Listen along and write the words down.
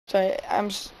Sorry,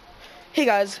 hey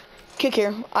guys, Kick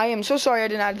here. I am so sorry I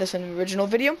didn't add this in the original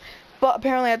video, but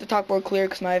apparently I had to talk more clear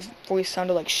because my voice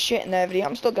sounded like shit in that video.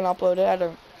 I'm still gonna upload it. I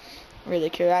don't really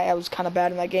care. I was kind of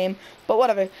bad in that game, but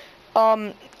whatever.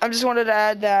 I just wanted to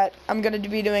add that I'm gonna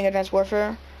be doing Advanced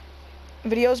Warfare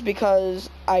videos because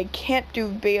I can't do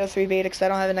BO3 beta because I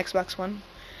don't have an Xbox One.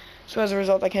 So as a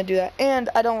result, I can't do that. And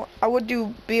I would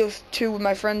do BO2 with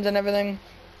my friends and everything.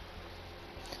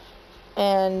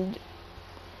 And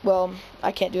well,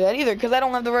 I can't do that either because I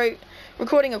don't have the right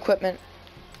recording equipment.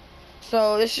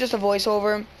 So this is just a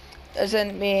voiceover.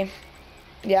 Isn't me.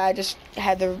 Yeah, I just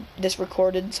had this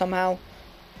recorded somehow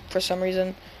for some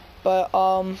reason. But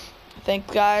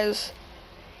thanks guys,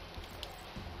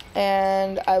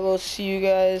 and I will see you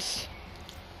guys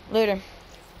later.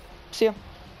 See ya.